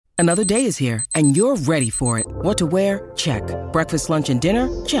Another day is here, and you're ready for it. What to wear? Check. Breakfast, lunch, and dinner?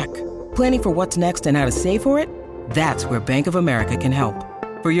 Check. Planning for what's next and how to save for it? That's where Bank of America can help.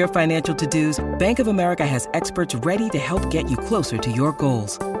 For your financial to-dos, Bank of America has experts ready to help get you closer to your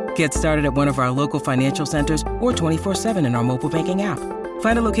goals. Get started at one of our local financial centers or 24/7 in our mobile banking app.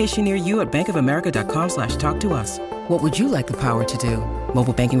 Find a location near you at bankofamerica.com/talktous. What would you like the power to do?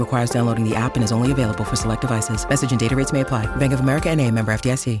 Mobile banking requires downloading the app and is only available for select devices. Message and data rates may apply. Bank of America N.A., member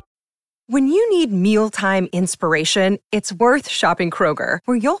FDIC. When you need mealtime inspiration, it's worth shopping Kroger,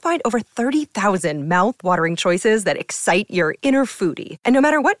 where you'll find over 30,000 mouth-watering choices that excite your inner foodie. And no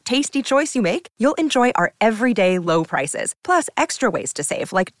matter what tasty choice you make, you'll enjoy our everyday low prices, plus extra ways to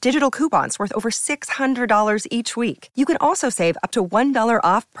save, like digital coupons worth over $600 each week. You can also save up to $1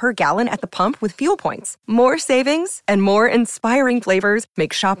 off per gallon at the pump with fuel points. More savings and more inspiring flavors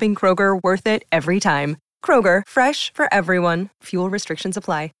make shopping Kroger worth it every time. Kroger, fresh for everyone. Fuel restrictions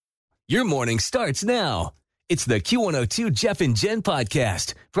apply. Your morning starts now. It's the Q102 Jeff and Jen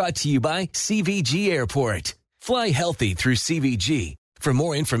podcast, brought to you by CVG Airport. Fly healthy through CVG. For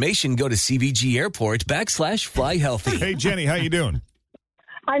more information, go to CVG Airport /fly healthy. Hey, Jenny, how you doing?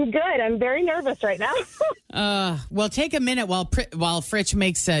 I'm good. I'm very nervous right now. Well, take a minute while Fritch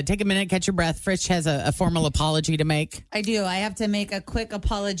makes. Take a minute, catch your breath. Fritch has a formal apology to make. I do. I have to make a quick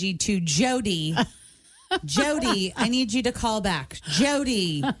apology to Jody. Jody, I need you to call back.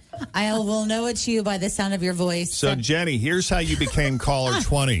 Jody, I will know it's you by the sound of your voice. So, Jenny, here's how you became caller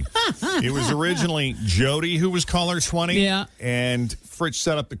 20. It was originally Jody who was caller 20. Yeah. And Fritz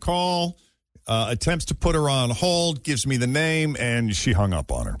set up the call, attempts to put her on hold, gives me the name, and she hung up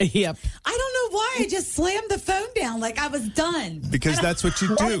on her. Yep. I don't know why. I just slammed the phone down like I was done. Because that's what you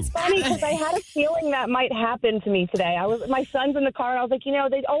do. That's funny because I had a feeling that might happen to me today. My son's in the car, and I was like,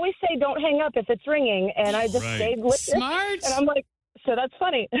 they always say don't hang up if it's ringing, and I just stayed with Smart. it. And I'm like, so that's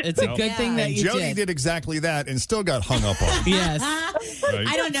funny. It's a good thing that And you Jody did exactly that and still got hung up on. Yes. Right?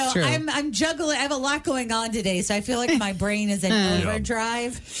 I don't know. True. I'm juggling. I have a lot going on today, so I feel like my brain is in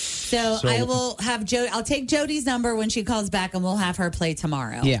overdrive. So I will have Jody. I'll take Jody's number when she calls back, and we'll have her play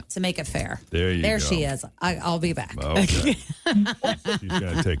tomorrow. Yeah. To make it fair. There you There go. she is. I'll be back. Okay. She's got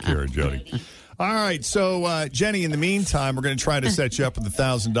to take care of Jody. All right. So, Jenny, in the meantime, we're going to try to set you up with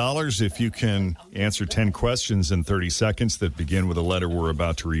 $1,000 if you can answer 10 questions in 30 seconds that begin with a letter we're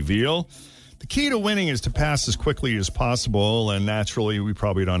about to reveal. The key to winning is to pass as quickly as possible, and naturally, we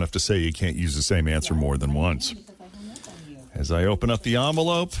probably don't have to say you can't use the same answer more than once. As I open up the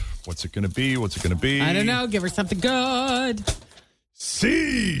envelope, what's it going to be? What's it going to be? I don't know. Give her something good.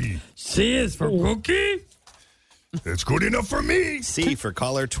 C. C is for cookie. It's good enough for me. C for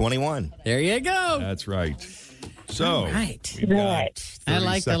caller 21. There you go. That's right. So, right. we've got 30 I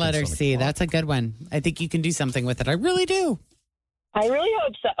like the seconds letter on C. clock. That's a good one. I think you can do something with it. I really do. I really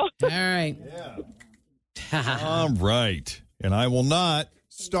hope so. All right. All right. And I will not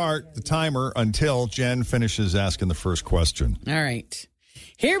start the timer until Jen finishes asking the first question. All right.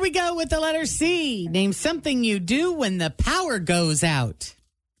 Here we go with the letter C. Name something you do when the power goes out.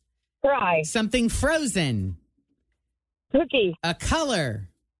 Cry. Something frozen. Cookie. A color.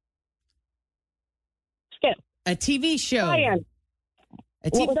 Skip. A TV show. Cyan.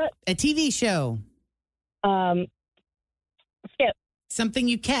 What was that? A TV show. Skip. Something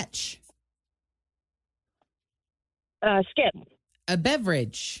you catch. Skip. A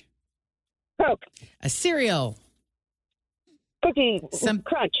beverage. Coke. A cereal. Cookie.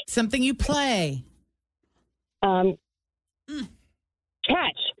 Crunch. Something you play. Catch.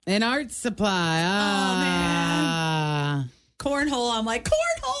 An art supply. Ah. Cornhole. I'm like,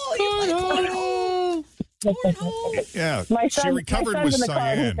 cornhole. You play cornhole. Cornhole. Yeah. My she son's recovered with in the car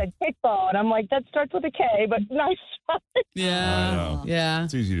and he cyan. said kickball, and I'm like, that starts with a K, but nice. Yeah. I know. Yeah.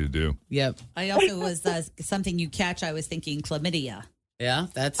 It's easy to do. Yep. I also was something you catch. I was thinking chlamydia. Yeah,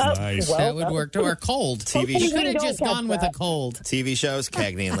 that's Nice. well, that would work. Or a cold. TV You show. could have Don't just catch gone with a that. cold. TV shows,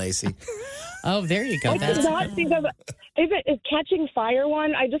 Cagney and Lacey. Oh, there you go. I did not think of is catching fire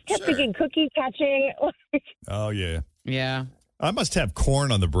one. I just kept thinking cookie catching. Oh, yeah. Yeah. I must have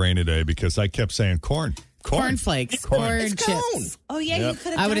corn on the brain today because I kept saying corn. Cornflakes. Corn chips. Oh, yeah, Yep. you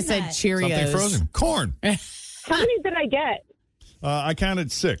could have I done would have said that. Cheerios. Something frozen. Corn. How many did I get? I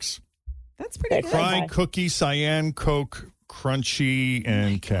counted 6. That's pretty good. Fry, cookie, cyan, Coke, crunchy,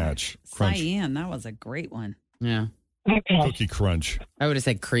 and catch. Crunch. Cyan, that was a great one. Yeah. Okay. Cookie crunch. I would have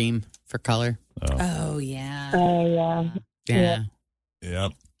said cream for color. Oh, yeah. Oh, yeah. Yeah.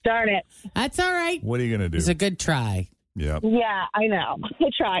 Yep. Darn it. That's all right. What are you going to It's do? a good try. Yep. Yeah, I know. I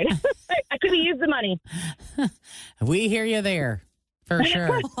tried. I could have used the money. We hear you there. For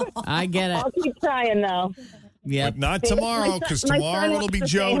sure. I get I'll it. keep trying, though. Yep. But not tomorrow, because tomorrow it'll be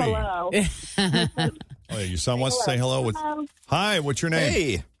Jody. Hello. Oh, yeah, your son wants to say hello. Hi, what's your name?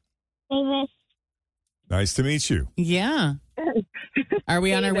 Hey. Davis. Nice to meet you. Yeah. Are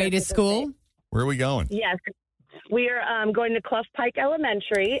we on our way to school? Where are we going? Yes. We are going to Clough Pike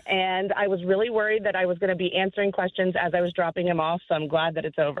Elementary, and I was really worried that I was going to be answering questions as I was dropping him off, so I'm glad that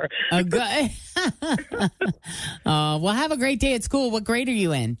it's over. Good. Well, have a great day at school. What grade are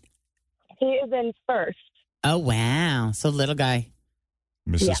you in? He is in first. Oh, wow. So little guy.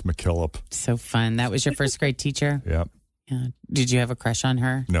 Mrs. McKillop. So fun. That was your first grade teacher? Yep. Yeah. Did you have a crush on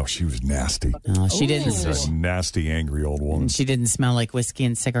her? No, she was nasty. No, she didn't. She was a nasty, angry old woman. She didn't smell like whiskey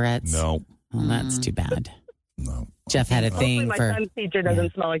and cigarettes? No. Well, that's too bad. No. Jeff had a thing Hopefully for... my son's teacher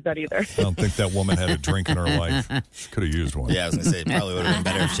doesn't smell like that either. I don't think that woman had a drink in her life. She could have used one. Yeah, I was going to say, it probably would have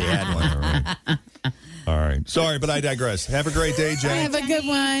been better if she had one. All right. Sorry, but I digress. Have a great day, Jenny. Have a good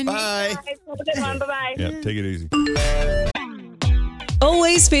one. Bye. Have a good one. Bye-bye. Yeah, take it easy.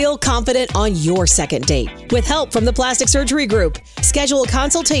 Always feel confident on your second date. With help from the Plastic Surgery Group. Schedule a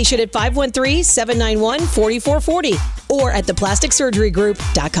consultation at 513-791-4440 or at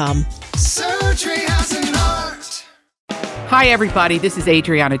theplasticsurgerygroup.com. Surgery has an art. Hi, everybody. This is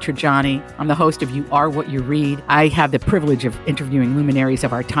Adriana Trajani. I'm the host of You Are What You Read. I have the privilege of interviewing luminaries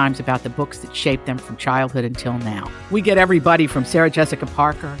of our times about the books that shaped them from childhood until now. We get everybody from Sarah Jessica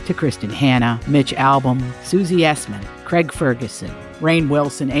Parker to Kristen Hanna, Mitch Albom, Susie Essman, Craig Ferguson, Rainn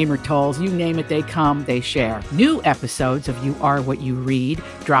Wilson, Amor Tolls, you name it, they come, they share. New episodes of You Are What You Read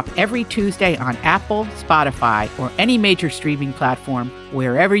drop every Tuesday on Apple, Spotify, or any major streaming platform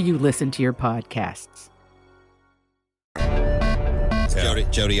wherever you listen to your podcasts.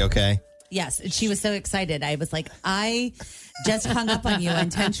 Jody, okay? Yes, she was so excited. I was like, I just hung up on you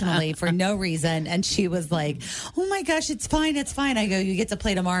intentionally for no reason. And she was like, oh my gosh, it's fine. It's fine. I go, you get to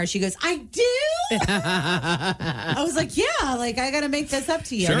play tomorrow. She goes, I do? I was like, yeah, like I got to make this up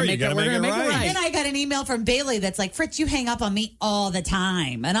to you. Sure, you got to make it right. And then I got an email from Bailey that's like, Fritz, you hang up on me all the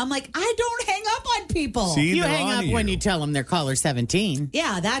time. And I'm like, I don't hang up on people. See, You hang up when you tell them they're caller 17.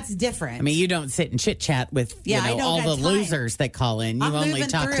 Yeah, that's different. I mean, you don't sit and chit chat with Yeah, I you know, don't all got the time. losers that call in. You I'm only moving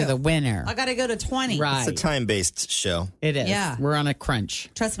talk to through. the winner. I got to go to 20. Right. It's a time-based show. It is. Yeah. We're on a crunch.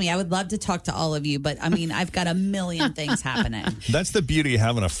 Trust me, I would love to talk to all of you, but I mean, I've got a million things happening. That's the beauty of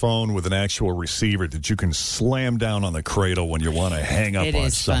having a phone with an actual receiver that you can slam down on the cradle when you want to hang up It on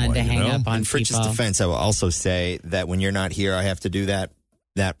is someone. fun to hang up on In Fritz's people. defense, I will also say that when you're not here, I have to do that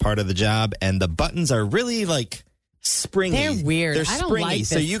part of the job, and the buttons are really like springy. They're weird. They're I don't springy, like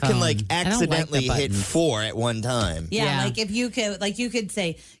so this you can like phone. I don't like the accidentally hit buttons. 4 at one time. Yeah, like if you could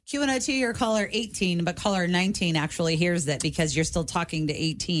say Q102, you're caller 18, but caller 19 actually hears it because you're still talking to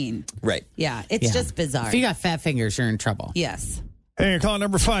 18. Right. Yeah, it's just bizarre. If you got fat fingers, you're in trouble. Yes. Hey, call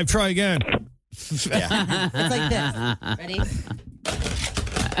number 5. Try again. Yeah. It's like this. Ready?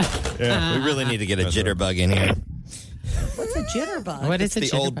 Yeah. We really need to get a jitterbug in here. What's a jitterbug? What is It's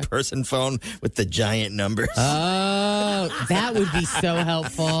a the old jitterbug? person phone with the giant numbers. Oh, that would be so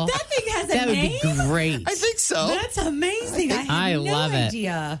helpful. That thing has a That would name? be great. I think so. That's amazing. I I had no love it.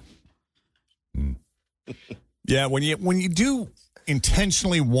 idea. Yeah, when you do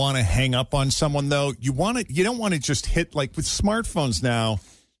intentionally want to hang up on someone, though, you don't want to just hit, like with smartphones now,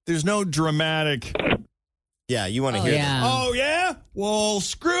 there's no dramatic, Yeah, you want to hear yeah. oh, yeah? Well,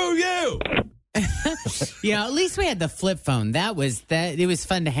 screw you. You know, at least we had the flip phone. It was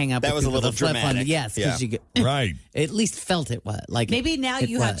fun to hang up. That with was a people. little The flip phone, dramatic. yes, Yeah. because you Right. at least felt it was like Maybe now it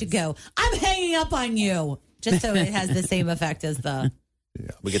you have was. to go, I'm hanging up on you, just so it has the same effect as the.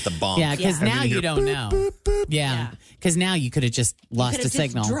 We get the bonk. Yeah, because Yeah. now you don't know. Yeah, because now you could have just lost Could've a just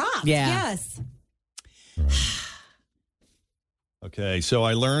signal. Dropped. Yeah. Yes. Okay, so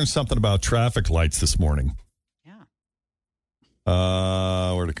I learned something about traffic lights this morning. Yeah.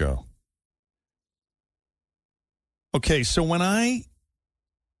 Where'd it go? Okay, so when here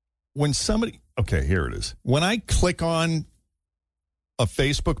it is. When I click on a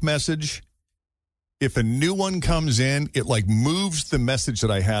Facebook message, if a new one comes in, it like moves the message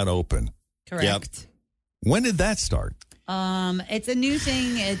that I had open. Correct. When did that start? It's a new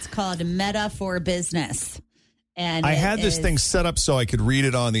thing. It's called Meta for Business. And I it had this is- thing set up so I could read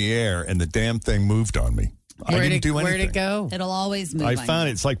it on the air, and the damn thing moved on me. I didn't do anything. Where'd it go? It'll always move. I on found you.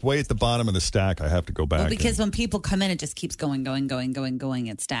 it. It's like way at the bottom of the stack. I have to go back. Well, because when people come in, it just keeps going.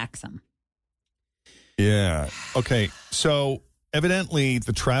 It stacks them. Yeah. Okay. So evidently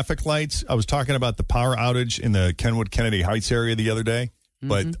the traffic lights, I was talking about the power outage in the Kenwood Kennedy Heights area the other day,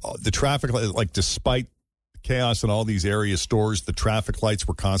 but the traffic light, like despite chaos in all these area stores, the traffic lights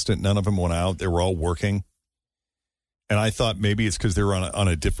were constant. None of them went out. They were all working. And I thought maybe it's because they were on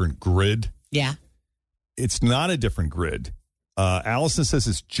a different grid. Yeah. it's not a different grid. Allison says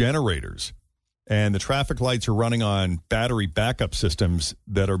it's generators. And the traffic lights are running on battery backup systems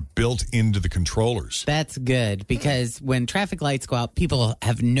that are built into the controllers. That's good because when traffic lights go out, people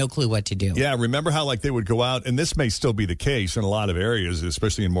have no clue what to do. Yeah, remember how they would go out, and this may still be the case in a lot of areas,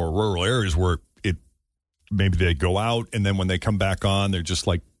 especially in more rural areas where maybe they go out, and then when they come back on, they're just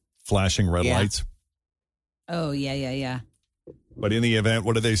like flashing red lights. Oh, yeah. But in the event,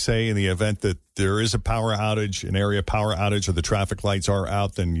 what do they say? In the event that there is a power outage, an area power outage, or the traffic lights are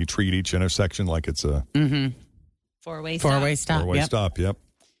out, then you treat each intersection like it's a four-way stop. Stop, yep.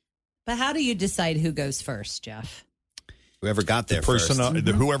 But how do you decide who goes first, Jeff? Whoever got there first.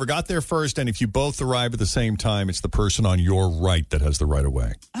 Whoever got there first, and if you both arrive at the same time, it's the person on your right that has the right of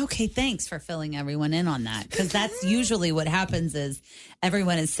way. Okay, thanks for filling everyone in on that. Because that's usually what happens is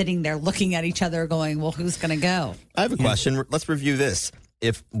everyone is sitting there looking at each other going, well, who's going to go? I have a question. Let's review this.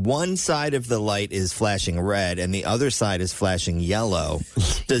 If one side of the light is flashing red and the other side is flashing yellow,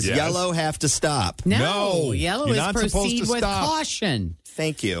 does yellow have to stop? No. Yellow You're is not supposed proceed to with stop. caution.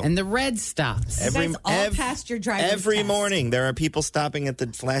 Thank you. And the red stops. You guys all passed your driver's Every test. morning, there are people stopping at the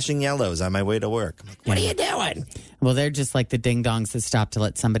flashing yellows on my way to work. I'm like, what are you doing? Well, they're just like the ding-dongs that stop to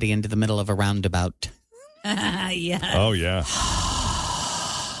let somebody into the middle of a roundabout. Yeah. Oh, yeah.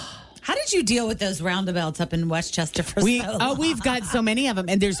 How did you deal with those roundabouts up in Westchester for so long? We've got so many of them,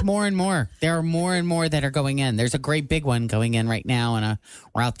 and there's more and more. There are more and more that are going in. There's a great big one going in right now on a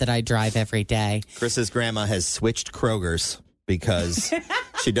route that I drive every day. Chris's grandma has switched Kroger's because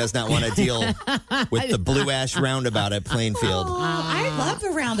she does not want to deal with the Blue Ash roundabout at Plainfield. Oh, I love the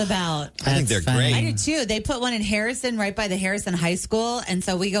roundabout. I think they're great. I do too. They put one in Harrison right by the Harrison High School. And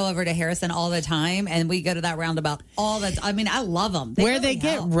so we go over to Harrison all the time and we go to that roundabout all the time. I mean, I love them. Where they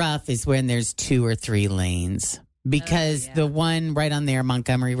get rough is when there's 2 or 3 lanes because the one right on there,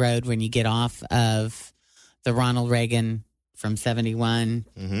 Montgomery Road, when you get off of the Ronald Reagan from 71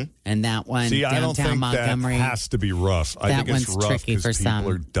 and that one See, downtown I don't think Montgomery. that has to be rough. I That think it's one's rough tricky because for people some.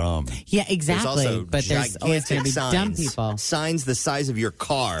 are dumb. Yeah, exactly. There's also but there's always going to be gigantic dumb signs. people. Signs the size of your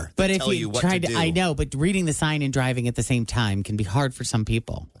car But that if tell you you what try to do. I know, but reading the sign and driving at the same time can be hard for some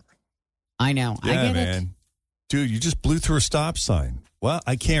people. I know. I Yeah, get man. it. Dude, you just blew through a stop sign. Well,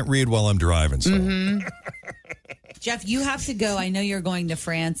 I can't read while I'm driving, so. Jeff, you have to go. I know you're going to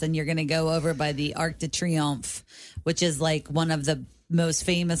France and you're going to go over by the Arc de Triomphe, which is like one of the most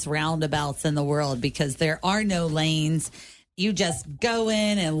famous roundabouts in the world because there are no lanes. You just go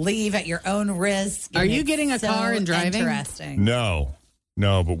in and leave at your own risk. Are you getting a car and driving? Interesting. No,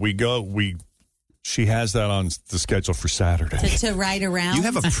 but she has that on the schedule for Saturday. To ride around? You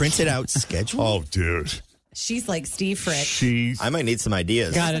have a printed out schedule? Oh, dude. She's like Steve Fritz. I might need some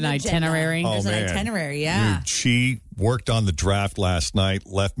ideas. Got an itinerary? There's an man. itinerary, yeah. Dude, she worked on the draft last night,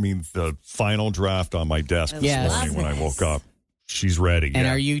 left me the final draft on my desk this morning when I woke up. She's ready. And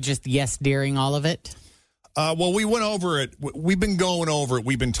yeah. are you just yes-dearing all of it? Well, we went over it. We've been going over it.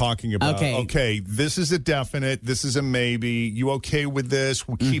 We've been talking about, okay, this is a definite. This is a maybe. You okay with this?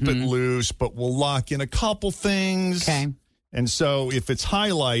 We'll keep it loose, but we'll lock in a couple things. Okay. And so if it's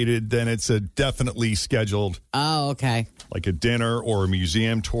highlighted, then it's a definitely scheduled. Oh, okay. Like a dinner or a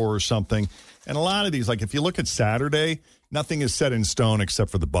museum tour or something. And a lot of these, like if you look at Saturday, nothing is set in stone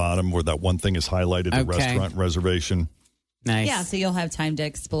except for the bottom where that one thing is highlighted, the restaurant reservation. Nice. Yeah, so you'll have time to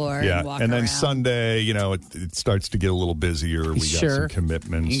explore Yeah, and walk and then around. Sunday, it starts to get a little busier. We got some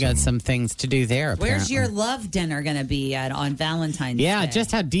commitments. You got some things to do there, apparently. Where's your love dinner going to be on Valentine's Yeah, Day?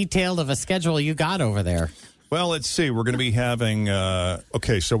 just how detailed of a schedule you got over there. Well, let's see. We're going to be having,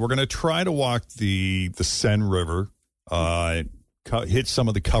 so we're going to try to walk the Seine River, hit some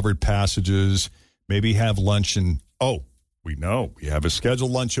of the covered passages, maybe have lunch we have a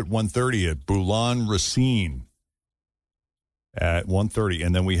scheduled lunch at 1:30 at Boulogne Racine. At 1:30,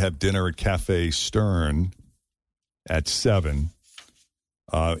 and then we have dinner at Cafe Stern at 7.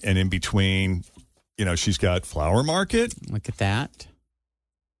 And in between, she's got Flower Market. Look at that.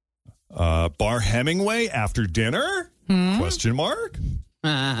 Bar Hemingway after dinner? Question mark.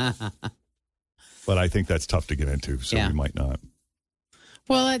 But I think that's tough to get into, so we might not.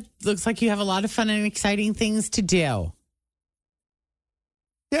 Well, it looks like you have a lot of fun and exciting things to do.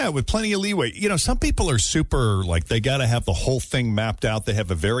 Yeah, with plenty of leeway. Some people are super, they got to have the whole thing mapped out. They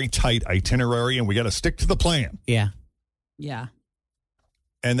have a very tight itinerary, and we got to stick to the plan. Yeah. Yeah.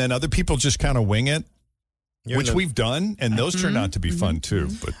 And then other people just kind of wing it, which we've done, and those turn out to be fun, too.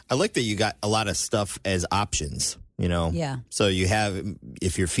 But I like that you got a lot of stuff as options, Yeah. So you have,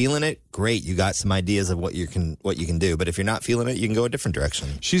 if you're feeling it, great. You got some ideas of what you can do. But if you're not feeling it, you can go a different direction.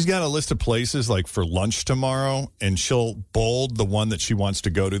 She's got a list of places for lunch tomorrow, and she'll bold the one that she wants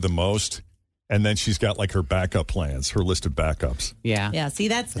to go to the most. And then she's got like her backup plans, her list of backups. Yeah. Yeah, see,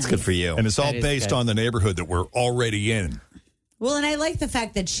 that's nice. good for you. And it's all That is based good. on the neighborhood that we're already in. Well, and I like the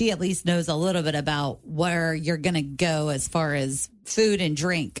fact that she at least knows a little bit about where you're going to go as far as food and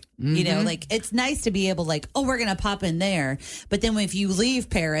drink. You know, like it's nice to be able like, oh, we're going to pop in there. But then if you leave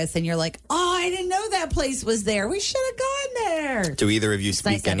Paris and you're like, oh, I didn't know that place was there. We should have gone there. Do either of you nice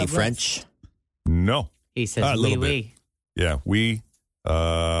speak to have any a list. French? No. He says, A little oui, bit. Yeah, we.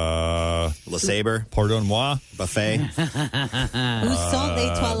 Le Sabre? Pardon-moi. Buffet? Où sont les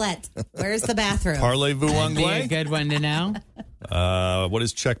toilettes? Where's the bathroom? Parlez-vous Be a anglais? good one to know. What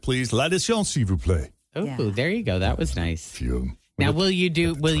is check, please? L'addition, s'il vous plaît. Oh, Yeah. there you go. That was nice. Phew. Now, will you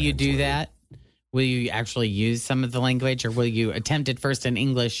do translator. that? Will you actually use some of the language, or will you attempt it first in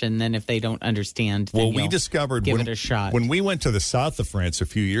English, and then if they don't understand, then Well, we you'll discovered give when, it a shot? when we went to the south of France a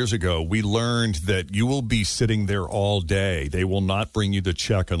few years ago, we learned that you will be sitting there all day. They will not bring you the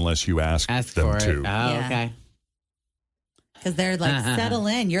check unless you ask them for to. it. Oh, Yeah. okay. Because they're like, settle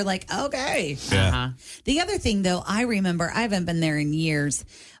in. You're like, okay. Yeah. Uh-huh. The other thing, though, I remember, I haven't been there in years,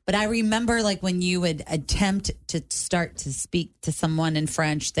 but I remember like when you would attempt to start to speak to someone in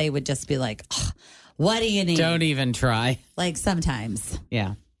French, they would just be like, "Ugh, what do you need? Don't even try. Like sometimes.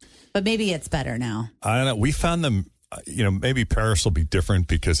 Yeah. But maybe it's better now. I don't know. We found them, maybe Paris will be different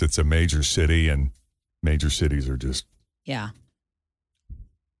because it's a major city and major cities are just Yeah.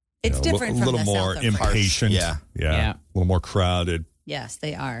 It's a different a from little the more south of France. impatient. Yeah. Yeah. A little more crowded, Yes,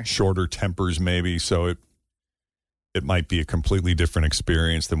 they are. shorter tempers maybe. So it might be a completely different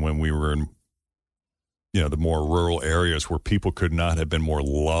experience than when we were in, the more rural areas where people could not have been more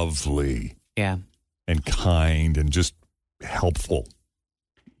lovely Yeah. and kind and just helpful.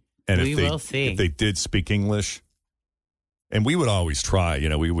 And We will see. if they did speak English, and we would always try,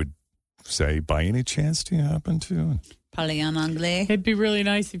 we would say, by any chance do you happen to? Parler en anglais. It'd be really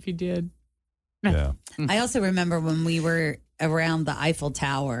nice if you did. Yeah. I also remember when we were around the Eiffel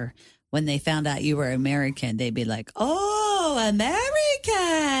Tower, when they found out you were American, they'd be like, oh,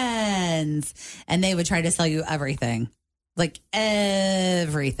 Americans. And they would try to sell you everything, like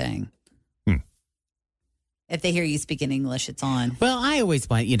everything. If they hear you speaking English, it's on. Well, I always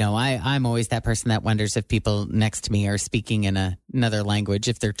want, I'm always that person that wonders if people next to me are speaking in another language,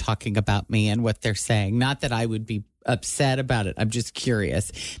 if they're talking about me and what they're saying. Not that I would be upset about it. I'm just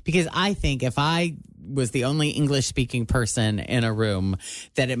curious because I think if I was the only English speaking person in a room,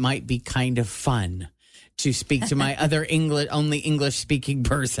 that it might be kind of fun to speak to my other only English speaking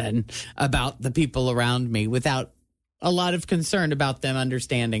person about the people around me without a lot of concern about them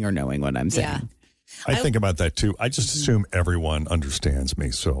understanding or knowing what I'm saying. Yeah. I think about that too. I just assume everyone understands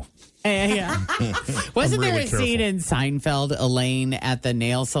me. So Yeah. Wasn't I'm there really a scene careful. in Seinfeld, Elaine at the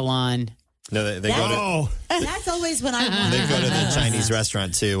nail salon? No, they go to Oh, That's always when I want they go to the Chinese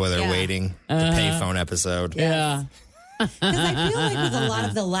restaurant too, where they're Yeah. waiting the payphone episode. Yeah. Because I feel like with a lot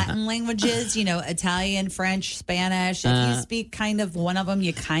of the Latin languages, Italian, French, Spanish, if you speak kind of one of them,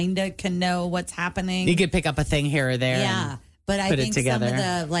 you kind of can know what's happening. You could pick up a thing here or there. Yeah. But I put it think some of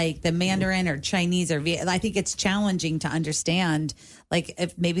together. the Mandarin or Chinese or I think it's challenging to understand, like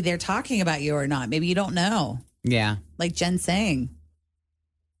if maybe they're talking about you or not. Maybe you don't know, Yeah. like Jen's saying.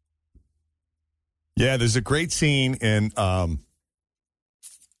 yeah. There's a great scene in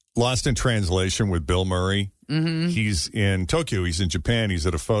Lost in Translation with Bill Murray. Mm-hmm. He's in Tokyo. He's in Japan. He's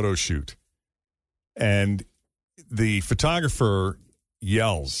at a photo shoot. And the photographer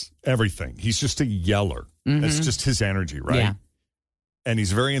yells everything. He's just a yeller. That's just his energy, right? Yeah. And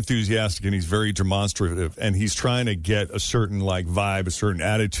he's very enthusiastic and he's very demonstrative. And he's trying to get a certain vibe, a certain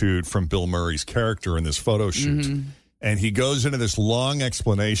attitude from Bill Murray's character in this photo shoot. And he goes into this long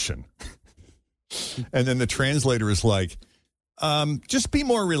explanation. And then the translator is like, just be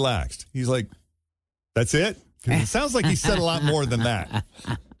more relaxed. He's like, that's it? 'Cause it sounds like he said a lot more than that.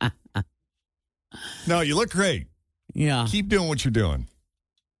 No, you look great. Yeah. Keep doing what you're doing.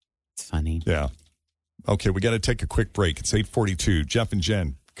 It's funny. Yeah. Okay, we got to take a quick break. It's 8:42. Jeff and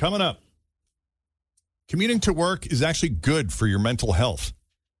Jen coming up. Commuting to work is actually good for your mental health.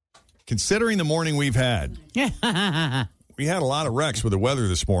 Considering the morning we've had, we had a lot of wrecks with the weather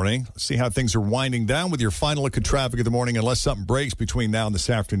this morning. Let's see how things are winding down with your final look at traffic of the morning, unless something breaks between now and this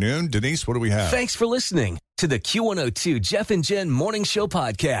afternoon. Denise, what do we have? Thanks for listening to the Q102 Jeff and Jen Morning Show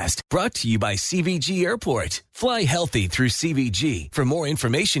podcast, brought to you by CVG Airport. Fly healthy through CVG. For more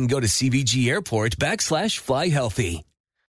information, go to CVG Airport /fly healthy.